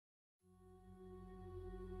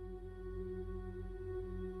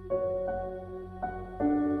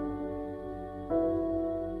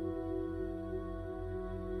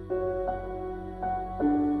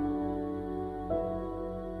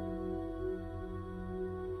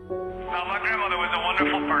Now, my grandmother was a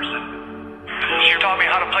wonderful person. She taught me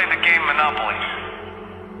how to play the game Monopoly.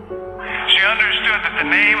 She understood that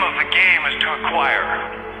the name of the game is to acquire.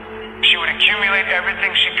 She would accumulate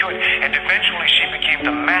everything she could, and eventually she became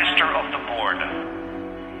the master of the board.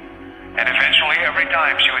 And eventually, every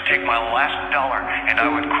time, she would take my last dollar, and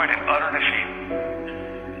I would quit in utter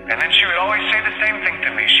defeat. And then she would always say the same thing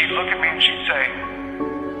to me. She'd look at me and she'd say,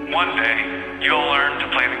 "One day, you'll learn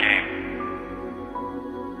to play the game."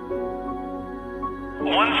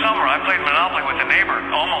 One summer, I played Monopoly with a neighbor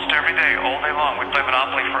almost every day, all day long. We'd play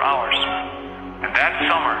Monopoly for hours. And that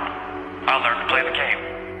summer, I learned to play the game.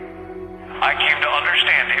 I came to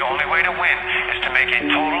understand the only way to win is to make a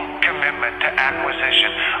total commitment to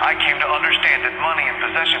acquisition. I came to understand that money and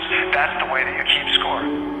possessions, that's the way that you keep score.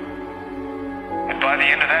 And by the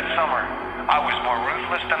end of that summer, I was more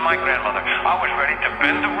ruthless than my grandmother. I was ready to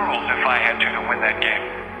bend the rules if I had to win that game.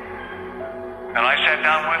 And I sat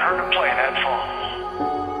down with her to play that fall.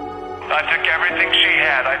 I took everything she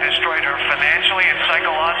had. I destroyed her financially and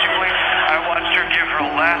psychologically. I watched her give her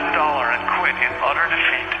last dollar and quit in utter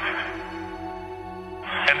defeat.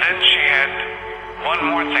 And then she had one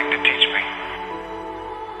more thing to teach me.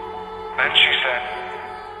 Then she said,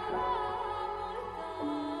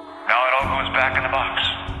 "Now it all goes back in the box."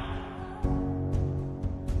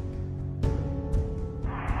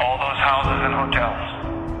 All those houses and hotels,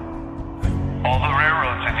 all the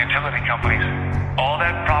railroads and utility companies, all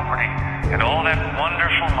that property and all that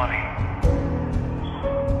wonderful money.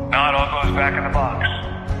 Now it all goes back in the box.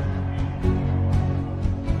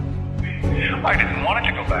 I didn't want it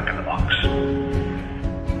to go back in the box.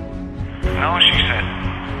 No, she said,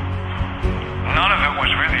 none of it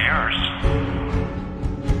was really yours.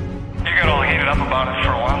 You got all heated up about it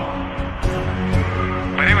for a while.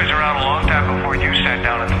 But it was around a long time before you sat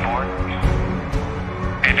down at the board.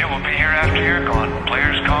 And it will be here after you're gone.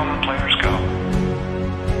 Players come, players go.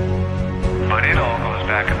 But it all goes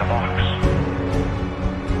back in the box.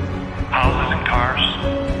 Houses and cars,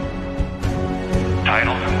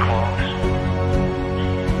 titles and clothes,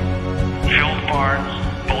 filled barns,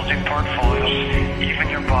 bulging portfolios, even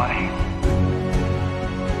your body.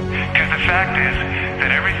 Because the fact is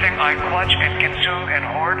that everything I clutch and consume and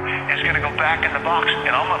hoard is going to go back in the box,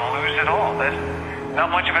 and I'm going to lose it all. There's not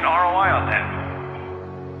much of an ROI on that.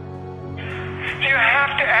 You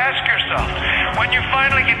have to ask yourself, when you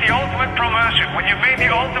finally get the ultimate promotion, when you've made the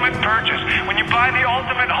ultimate purchase, when you buy the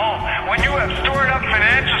ultimate home, when you have stored up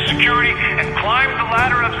financial security and climbed the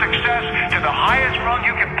ladder of success to the highest rung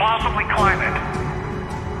you can possibly climb it,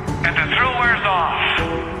 and the thrill wears off,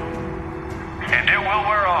 and it will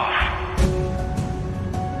wear off,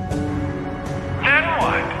 then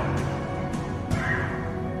what?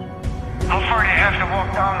 How far do you have to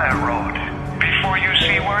walk down that road before you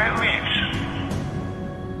see where it leads?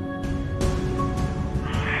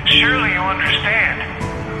 Surely you understand,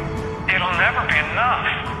 it'll never be enough.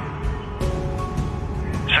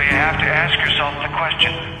 So you have to ask yourself the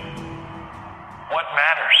question, what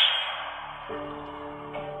matters?